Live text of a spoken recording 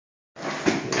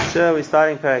Yeshua, we're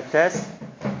starting Perek Tes.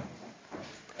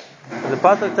 The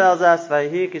pasuk tells us,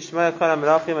 "Vayihi kishmoya kol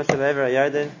hamelachim asher be'ever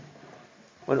hayarden."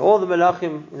 When all the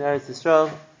melachim in Eretz Yisrael,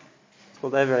 it's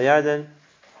called Ever Hayarden,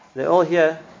 they all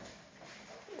hear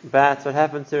about what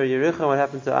happened to Yericho and what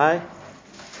happened to Ai.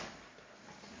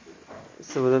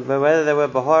 So whether they were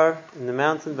Bahar in the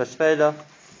mountain, Bashvela,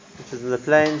 which is in the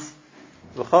plains,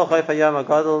 V'chol Chayf Hayam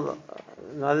Agadol, on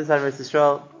the other side of Eretz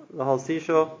Yisrael, the whole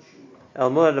seashore, El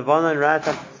Mur Lebanon, right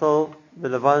up till the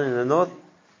Lebanon in the north.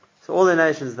 So all the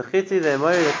nations, the Chiti, the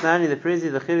Amori, the Knani, the Prizi,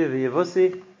 the Chivi, the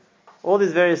Yevusi, all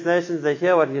these various nations, they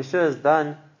hear what Yeshua has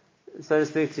done, so to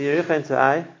speak, to Yericho and to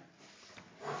Ai.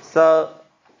 So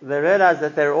they realize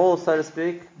that they're all, so to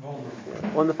speak,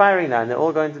 on the firing line. They're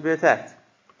all going to be attacked.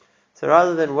 So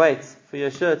rather than wait for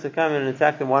Yeshua to come and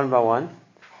attack them one by one,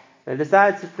 they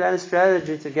decide to plan a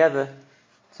strategy together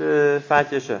to fight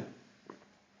Yeshua.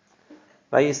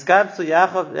 They decide they're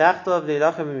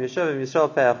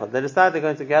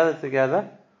going to gather together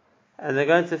and they're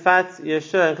going to fight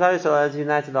Yeshua and Klal Yisrael as a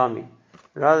united army,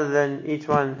 rather than each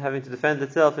one having to defend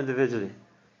itself individually.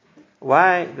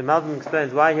 Why? The Malbim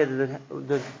explains why did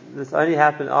this only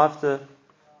happen after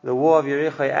the war of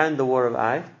Yericho and the war of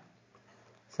Ai.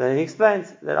 So he explains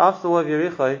that after the war of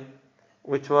Yericho,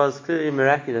 which was clearly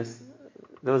miraculous,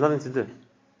 there was nothing to do.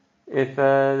 If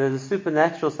there's a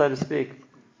supernatural, so to speak,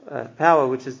 power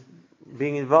which is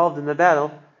being involved in the battle,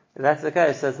 if that's the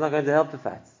case, so it's not going to help the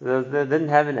fight. They didn't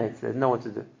have an aid, so they didn't know what to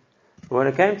do. But when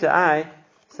it came to Ai,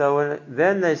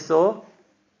 then they saw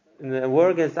in the war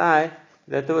against Ai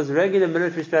that there was regular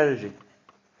military strategy.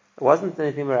 It wasn't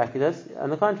anything miraculous. On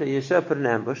the contrary, Yeshua put an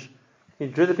ambush. He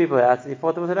drew the people out and he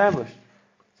fought them with an ambush.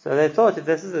 So they thought, if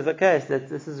this is the case, that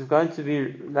this is going to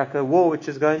be like a war which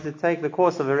is going to take the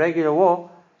course of a regular war,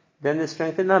 then there's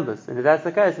strength in numbers. And if that's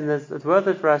the case, then it's worth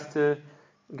it for us to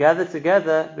gather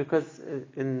together, because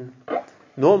in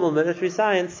normal military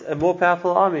science, a more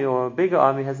powerful army or a bigger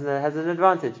army has an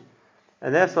advantage.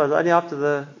 And therefore, only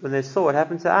after when they saw what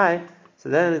happened to Ai, so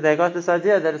then they got this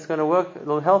idea that it's going to work,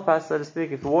 it'll help us, so to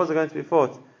speak, if the wars are going to be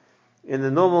fought in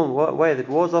the normal way that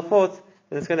wars are fought,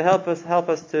 then it's going to help us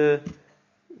to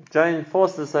join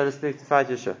forces, so to speak, to fight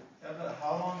Yeshua.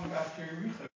 How long after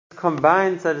Yericho?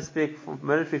 Combined, so to speak,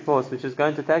 military force which is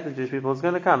going to attack the Jewish people is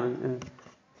going to come in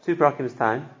 2 Prakim's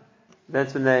time.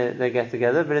 That's when they get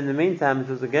together. But in the meantime, it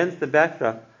was against the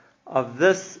backdrop of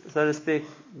this, so to speak,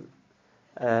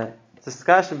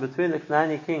 discussion between the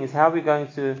Knani kings. How are we going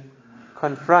to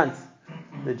confront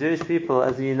the Jewish people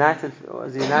as a united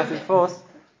force?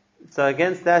 So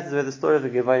against that is where the story of the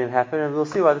Givonim happened, and we'll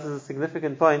see why this is a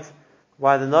significant point.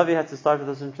 Why the Navi had to start with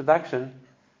this introduction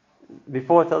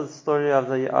before it tells the story of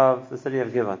the city of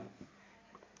Givon.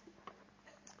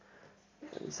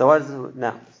 So what is it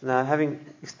now? So now, having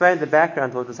explained the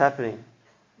background to what was happening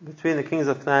between the kings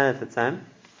of Canaan at the time,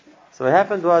 so what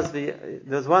happened was there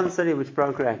was one city which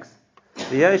broke ranks.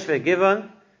 The Givon,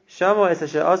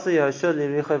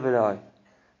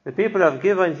 the people of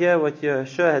Givon hear what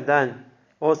Yeshua had done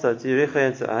also to Yericho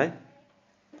and to Ai.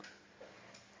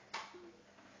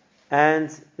 And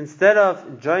instead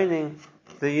of joining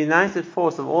the united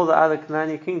force of all the other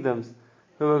Canaanite kingdoms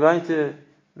who were going to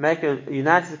make a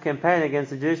united campaign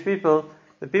against the Jewish people,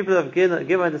 the people of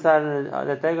Givon decided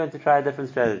that they're going to try a different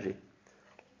strategy.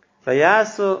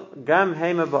 Vayasu gam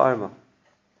heima ba'arma.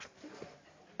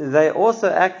 They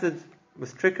also acted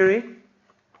with trickery.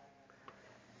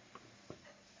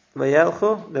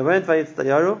 Vayelchu, they went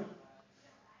vayitzayaru.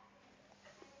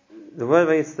 The word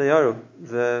vayitzayaru,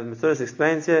 the Masoros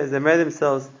explains here, is they made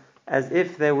themselves as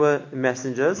if they were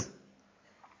messengers.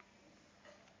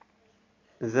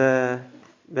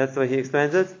 That's the way he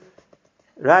explains it.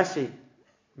 Rashi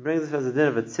brings it as a din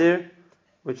of a tzir,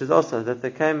 which is also that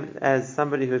they came as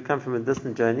somebody who had come from a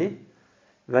distant journey.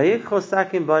 They took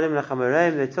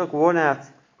worn out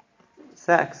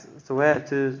sacks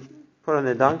to put on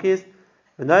their donkeys.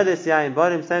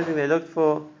 Same thing, they looked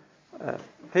for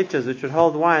pitchers which would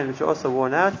hold wine, which were also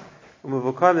worn out. They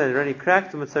had already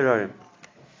cracked.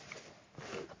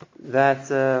 That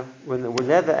when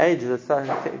leather ages, it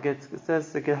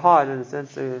starts to get hard and it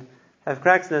starts to have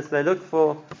cracks in it. So they looked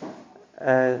for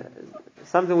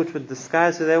something which would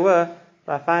disguise who they were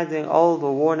by finding old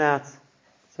or worn out,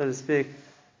 so to speak,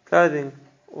 clothing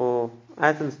or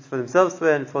items for themselves to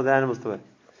wear and for the animals to wear.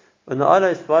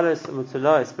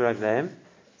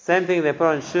 Same thing, they put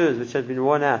on shoes which had been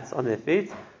worn out on their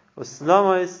feet. The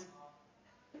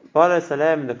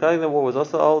clothing they wore was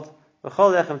also old. And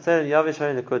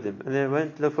they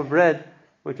went to look for bread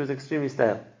which was extremely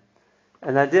stale.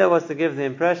 And the idea was to give the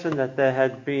impression that they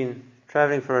had been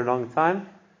traveling for a long time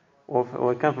or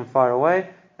had come from far away,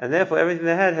 and therefore everything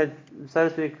they had, so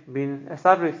to speak, been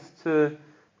subject to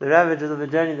the ravages of the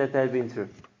journey that they had been through.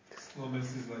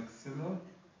 Slomis is like similar?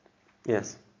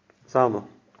 Yes, Salmo.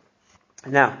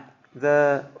 Now, as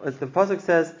the pasuk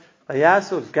says,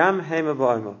 "Vayasu gam hema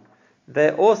ba'arma." They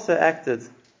also acted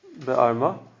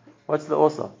ba'arma. What's the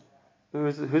also?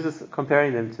 Who's this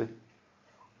comparing them to?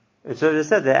 It should have just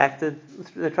said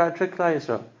they tried to trick Klal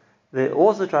Yisrael. They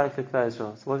also tried to trick Klal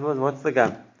Yisrael. So what's the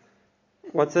gam?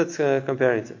 What's it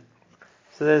comparing to?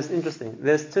 So there's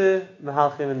two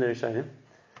Mahalchim in the Rishonim.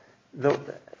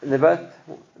 They both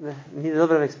need a little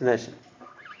bit of explanation.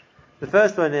 The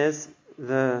first one is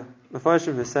the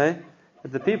Mefarshim who say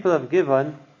that the people of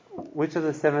Givon, which of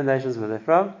the 7 nations were they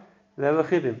from? They were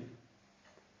Chivim.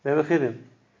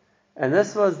 And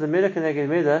this was the Midah Keneged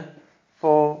Midah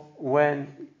for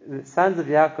when the sons of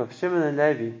Yaakov, Shimon and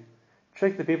Levi,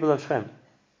 tricked the people of Shem.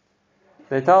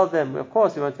 They told them, of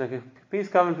course we want to make a peace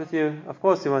covenant with you, of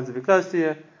course we want to be close to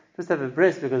you, just have a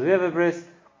bris because we have a bris,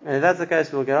 and if that's the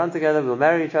case we'll get on together, we'll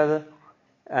marry each other.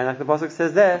 And like the pasuk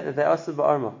says there, that they also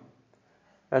ba'arma.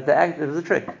 But it was a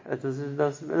trick. It was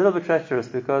a little bit treacherous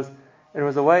because it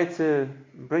was a way to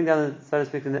bring down, so to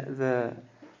speak, the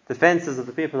defenses of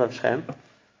the people of Shem.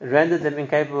 It rendered them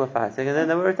incapable of fighting, and then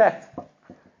they were attacked.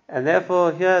 And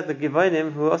therefore, here the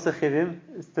Givonim, who also Chivim,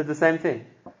 did the same thing.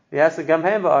 The Yasa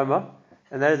Gamheim Ba'arma,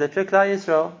 and that is a trick Klal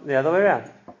Yisrael the other way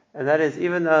around. And that is,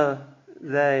 even though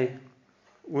they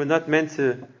were not meant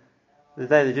to,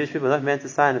 the Jewish people were not meant to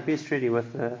sign a peace treaty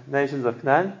with the nations of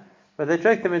Canaan, but they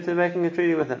tricked them into making a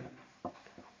treaty with them.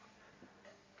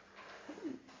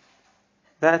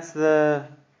 That's the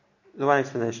one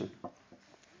explanation.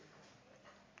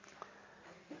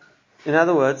 In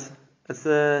other words, it's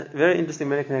a very interesting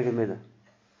Midah Keneged Midah.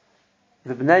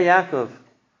 The Bnei Yaakov,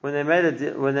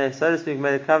 when they so to speak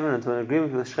made a covenant or an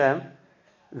agreement with Shem,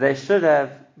 they should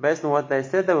have, based on what they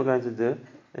said they were going to do,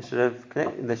 they should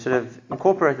have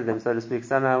incorporated them, so to speak,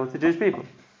 somehow with the Jewish people.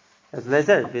 As they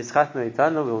said, we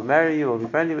will marry you, we'll be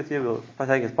friendly with you, we'll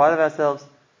partake as part of ourselves.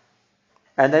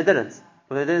 And they didn't.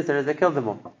 What they did is they killed them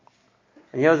all.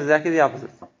 And here was exactly the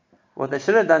opposite. What they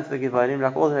should have done to the Givonim,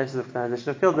 like all the nations of Canaan, they should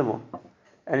have killed them all.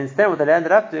 And instead what they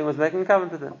ended up doing was making a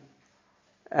covenant with them.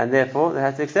 And therefore they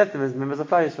had to accept them as members of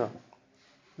Klal Yisrael.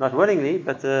 Not willingly,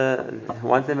 but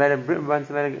once they made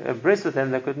a bris with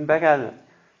them, they couldn't back out of it.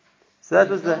 So that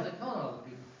was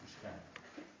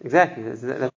exactly. That's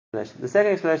the explanation. The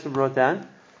second explanation brought down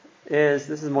is,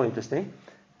 this is more interesting.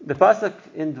 The pasuk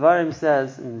in Dvarim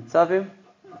says in Tzavim,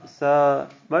 so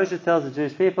Moshe tells the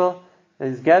Jewish people that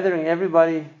he's gathering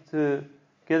everybody to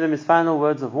give them his final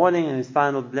words of warning and his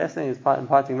final blessing, his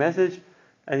imparting message.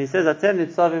 And he says, Atem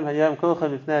nitzavim hayom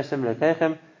kulchem lifnei Hashem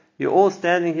Elokeichem. You're all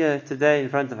standing here today in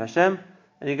front of Hashem.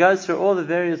 And he goes through all the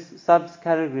various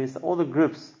subcategories, all the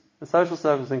groups, the social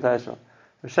circles in Klal Yisrael.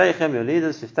 Rishaichem, your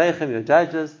leaders, Shifteichem, your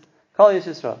judges, Kol Yish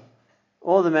Yisrael,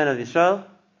 all the men of Yisrael.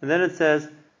 And then it says,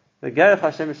 the Gerech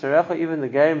Hashem Yisharecha, even the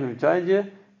Gerim who joined you,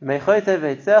 Mechoite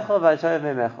veitzecha v'ashayev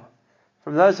memecha.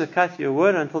 From those who cut your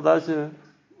wood until those who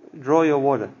draw your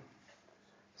water.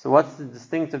 So what's the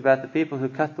distinct about the people who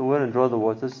cut the wood and draw the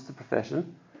water? It's just a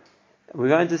profession. We're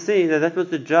going to see that was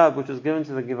the job which was given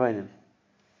to the Givonim.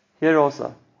 Here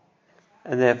also.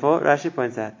 And therefore, Rashi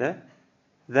points out there,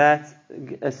 that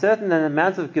a certain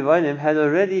amount of Givonim had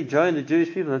already joined the Jewish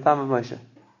people in the time of Moshe.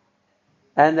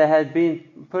 And they had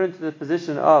been put into the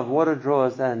position of water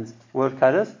drawers and wood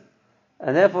cutters.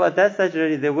 And therefore, at that stage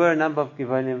already, there were a number of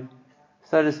Givonim,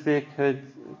 so to speak, who had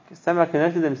somehow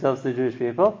connected themselves to the Jewish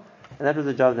people. And that was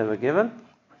the job they were given.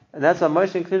 And that's why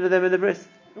Moshe included them in the bris.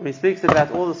 When he speaks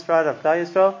about all the strata of Klal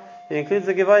Yisrael, he includes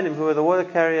the Givonim, who were the water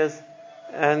carriers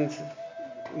and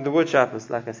the wood choppers,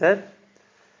 like I said.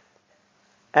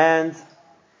 And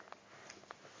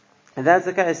that's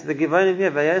the case. The Givonim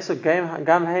here, Vayasu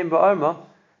Gam Haim Ba'arma,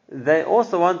 they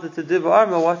also wanted to do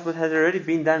Ba'arma what had already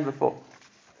been done before.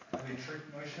 Have they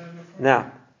tricked Moshe before?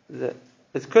 Now,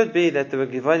 it could be that there were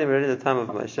Givonim already in the time of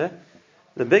Moshe.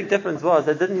 The big difference was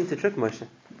they didn't need to trick Moshe.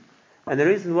 And the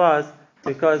reason was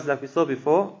because, like we saw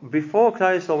before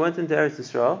Klal Yisrael went into Eretz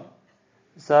Yisrael,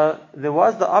 so there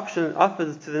was the option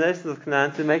offered to the nations of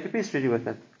Canaan to make a peace treaty with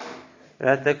them.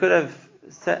 Right? They could have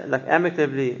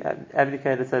amicably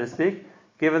abdicated, so to speak,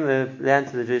 given the land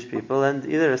to the Jewish people and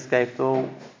either escaped or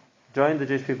joined the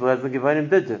Jewish people as the Givonim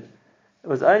did do. It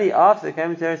was only after they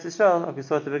came to Eretz Yisrael, like we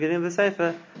saw at the beginning of the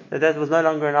Sefer, that was no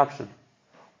longer an option.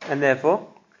 And therefore,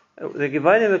 the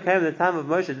Givonim who came at the time of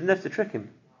Moshe didn't have to trick him.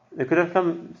 They could have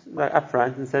come up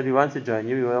front and said, we want to join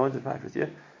you, we want to fight with you,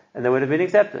 and they would have been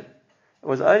accepted. It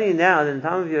was only now, in the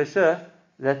time of Yeshua,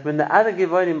 that when the other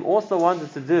Givonim also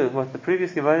wanted to do what the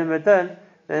previous Givonim had done,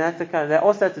 they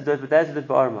also had to do it, but they had to do it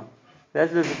ba'arma. They had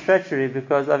to do it with treachery,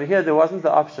 because over here there wasn't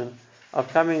the option of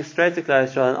coming straight to Klal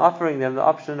Yisrael and offering them the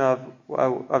option of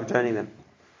joining them.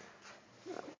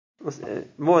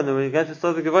 More than we go to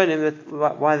Sov Gevonim,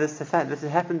 that why this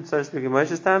happened, so to speak, in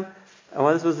Moshe's time, and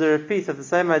why this was a repeat of the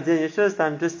same idea in Yeshua's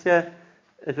time. Just here,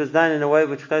 it was done in a way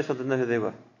which Klal Yisrael didn't know who they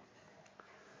were.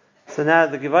 So now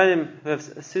the Gevonim have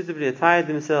suitably attired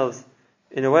themselves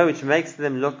in a way which makes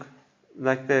them look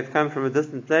like they've come from a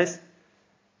distant place.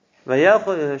 They come to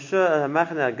Yeshua,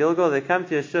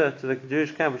 to the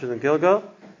Jewish camp which is in Gilgal.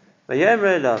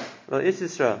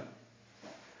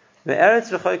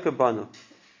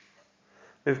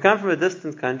 We've come from a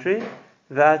distant country,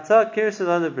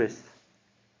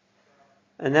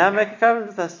 and now make a covenant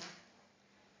with us.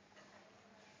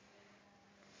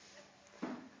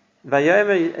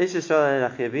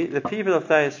 The people of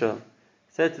Klal Yisrael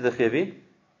said to the Chivi,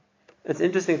 it's an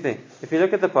interesting thing. If you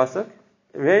look at the pasuk,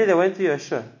 really they went to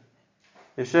Yeshua.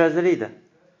 Yeshua is the leader.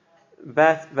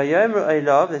 But Vayomer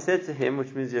Eilav, they said to him,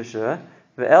 which means Yeshua,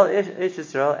 Ve'el Ish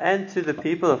Yisrael, and to the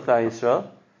people of Klal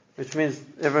Yisrael, which means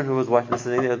everyone who was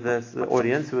listening, the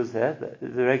audience who was there,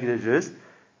 the regular Jews,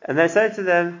 and they say to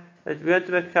them that we want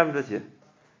to make a covenant with you.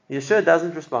 Yeshua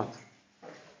doesn't respond,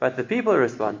 but the people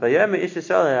respond. Vayomer Ish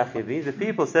Yisrael Achivi, the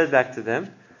people said back to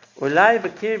them, Ulai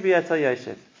B'kir B'yato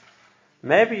Yosef.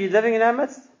 Maybe you're living in our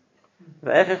midst. In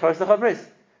other words, they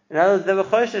were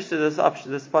choshesh to this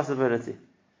option, this possibility.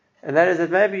 And that is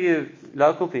that maybe you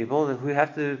local people who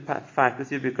have to fight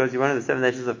with you because you're one of the 7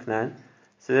 nations of Canaan,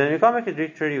 so then we can't make a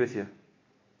treaty with you.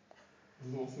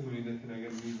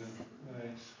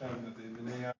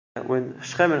 When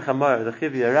Shechem and Hamor, the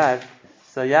Chivi, arrived,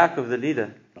 so Yaakov, the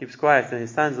leader, keeps quiet, and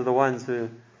his sons are the ones who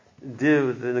deal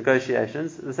with the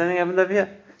negotiations. The same thing happened over here.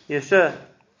 Yeshua,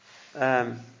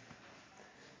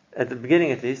 at the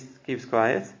beginning at least, keeps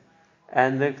quiet,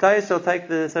 and the Klal Yisrael take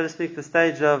the, so to speak, the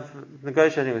stage of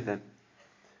negotiating with them.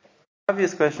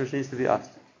 Obvious question which needs to be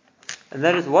asked, and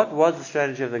that is, what was the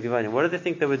strategy of the Gevonim? What did they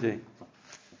think they were doing?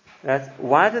 Right?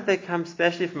 Why did they come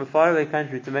specially from a faraway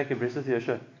country to make a bris with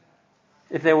Yeshua?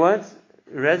 If they weren't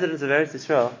residents of Eretz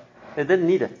Yisrael, they didn't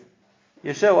need it.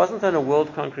 Yeshua wasn't on a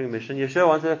world conquering mission. Yeshua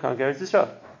wanted to conquer Eretz Yisrael.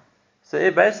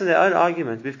 So based on their own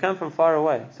argument, we've come from far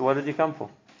away. So what did you come for?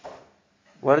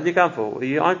 What did you come for?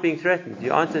 You aren't being threatened. We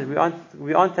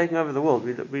aren't taking over the world.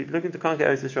 We're looking to conquer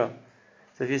Eretz Yisrael.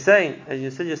 So if you're saying, and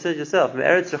you said yourself,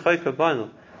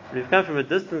 we've come from a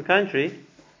distant country,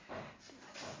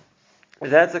 if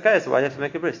that's the case, why do you have to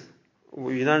make a bris?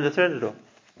 You're not under threat at all.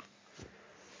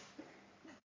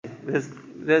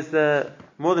 There's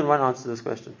more than one answer to this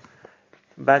question,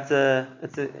 but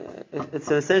it's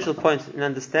an essential point in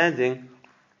understanding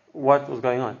what was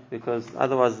going on, because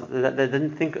otherwise they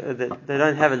didn't think, they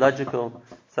don't have a logical,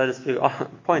 so to speak,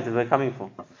 point that they're coming for.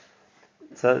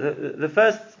 So the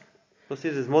first, we'll see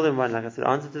there's more than one, like I said,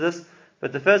 answer to this,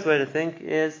 but the first way to think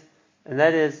is, and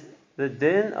that is the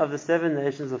din of the 7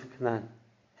 nations of Canaan.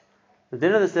 The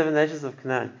din of the 7 nations of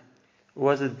Canaan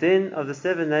was a din of the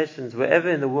 7 nations wherever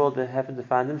in the world they happen to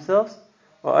find themselves,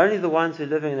 or only the ones who are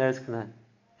living in Eretz Canaan.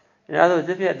 In other words,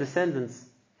 if you had descendants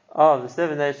of the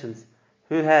 7 nations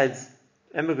who had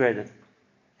emigrated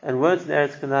and weren't in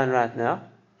Eretz Canaan right now,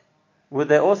 would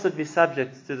they also be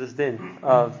subject to this din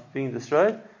of being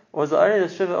destroyed? Or was it only the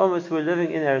Shiva Omas who were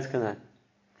living in Eretz Canaan?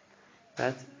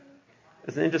 Right?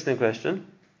 It's an interesting question.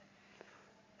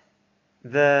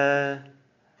 The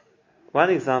one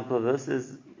example of this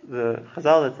is the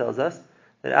Chazal that tells us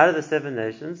that out of the 7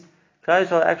 nations, Klal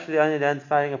Yisrael actually only landed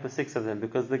fighting up with 6 of them,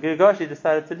 because the Girgashi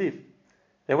decided to leave.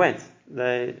 They went.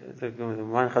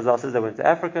 One Chazal says they went to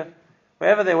Africa.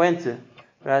 Wherever they went to,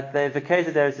 right, they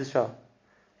vacated Eretz Yisrael.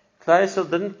 Klal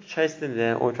Yisrael didn't chase them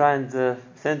there or try and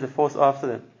send a force after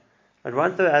them. But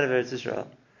once they were out of Eretz Yisrael,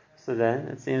 so then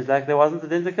it seems like there wasn't a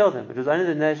din to kill them. It was only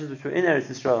the nations which were in Eretz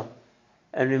Yisrael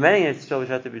and remaining in Eretz Yisrael which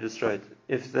had to be destroyed.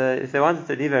 If they wanted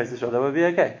to leave Eretz Yisrael, that would be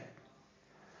okay.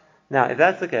 Now, if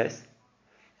that's the case,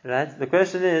 right, the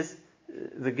question is,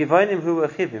 the Gevonim who were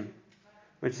Chivim,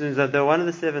 which means that they're one of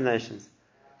the 7 nations.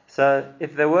 So,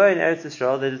 if they were in Eretz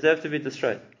Yisrael, they deserve to be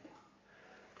destroyed.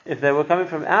 If they were coming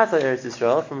from outside Eretz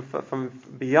Yisrael, from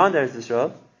beyond Eretz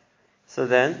Yisrael, so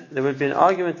then there would be an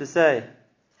argument to say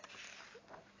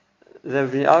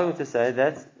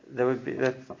that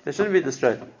they shouldn't be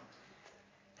destroyed,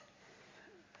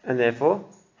 and therefore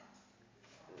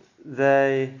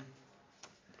they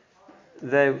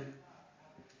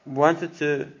wanted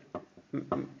to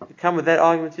come with that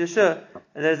argument to Yeshua,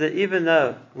 and that is that even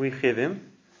though we chivim,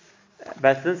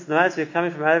 but since the matter we're coming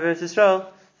from out of Eretz Yisrael,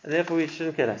 and therefore we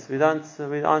shouldn't kill us. We aren't,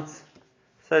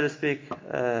 so to speak,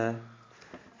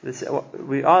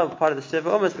 we are part of the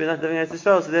Sheva Umas, we're not living in Eretz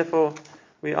Yisrael, so therefore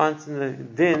we aren't in the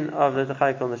din of the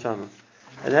Techai Kol Neshama.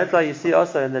 And that's why you see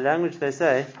also in the language they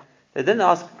say, they didn't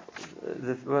ask,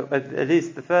 at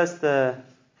least the first, when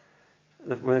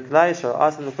the Klai Yisrael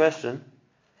asked them the question,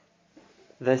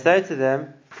 they say to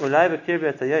them, Ulai b'kirbi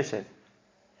ata yoshev.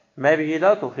 Maybe you're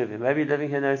local chivim, maybe you're living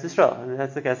here in Eretz Yisrael, and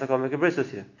that's the case I can't make a bris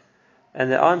with you. And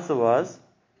the answer was,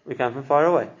 we come from far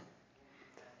away.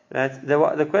 Right?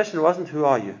 The question wasn't, who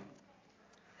are you?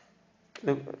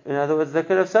 In other words, they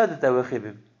could have said that they were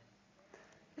chivim.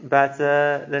 But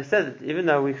they said that even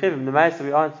though we chivim, the Maisa,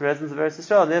 we aren't residents of Eretz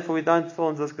Yisrael, and therefore we don't fall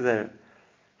into this gezerah.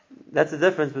 That's the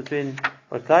difference between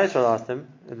what Klai Yisrael asked him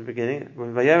at the beginning.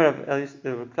 When Klai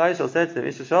Yisrael said to them,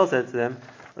 Yisrael said to them,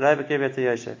 Ulai b'kirbi ata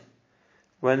yoshev.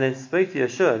 When they speak to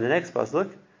Yeshua in the next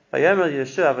pasuk, Vayomer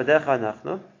Yeshua avadecha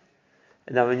anachnu.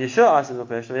 And now when Yeshua asked him the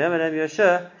question, Vayomer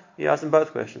Yeshua, he asked him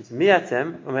both questions. Mi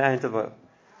atem or me'ayin tavo.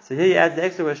 So here he adds the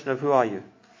extra question of who are you?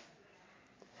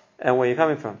 And where you're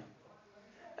coming from.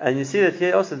 And you see that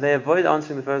here also they avoid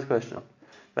answering the first question.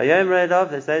 Vayomer Elav,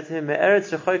 they say to him,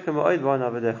 Me'eretz shechoyka ma'od b'on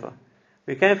avadecha.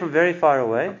 We came from very far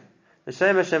away.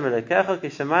 L'shem Hashem elekecha ki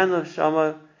shemaynu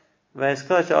shama. We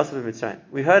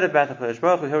heard about the Chodesh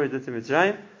Baruch, we heard it to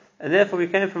Mitzrayim, and therefore we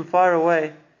came from far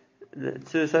away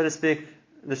to, so to speak,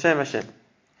 the Shem Hashem.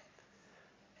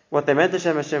 What they meant to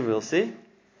Shem Hashem, we'll see.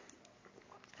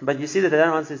 But you see that they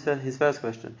don't answer his first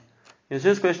question. His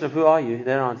first question of who are you,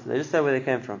 they don't answer. They just say where they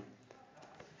came from.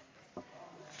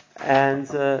 And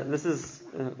this is,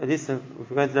 at least if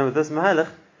we're going to know with this Mahalach,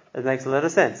 it makes a lot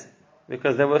of sense.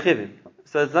 Because they were Chivim.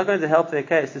 So it's not going to help their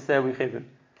case to say we're Chivim.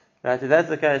 Right? If that's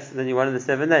the case, then you're one of the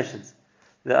 7 nations.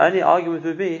 The only argument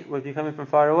would be coming from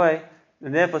far away,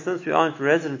 and therefore, since we aren't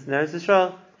residents in Eretz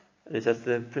Yisrael, at least that's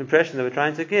the impression that we're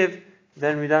trying to give,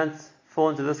 then we don't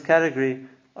fall into this category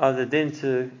of the din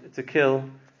to kill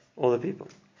all the people.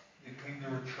 They claim they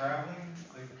were traveling?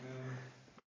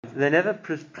 They never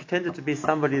pretended to be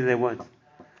somebody they weren't.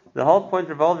 The whole point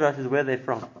revolved around is where they're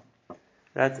from.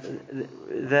 Right?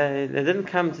 They didn't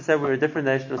come to say we're a different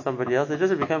nation or somebody else. They just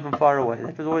said we come from far away.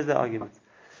 That was always their argument.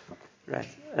 Right?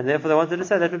 And therefore they wanted to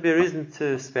say that would be a reason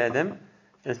to spare them.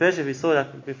 And especially if we saw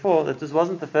that before, that this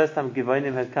wasn't the first time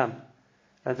Givonim had come.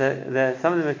 Some of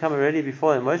them had come already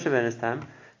before in Moshe Rabbeinu's time.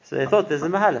 So they thought there's a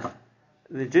mahalach.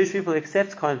 The Jewish people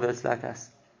accept converts like us.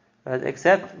 Right?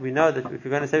 Except we know that if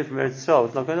we're going to say from Eretz Yisrael,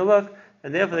 it's not going to work.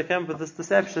 And therefore they came up with this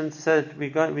deception to say that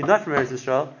we're not from Eretz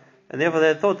Yisrael. And therefore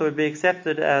they thought they would be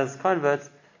accepted as converts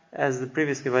as the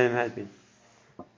previous Givonim had been.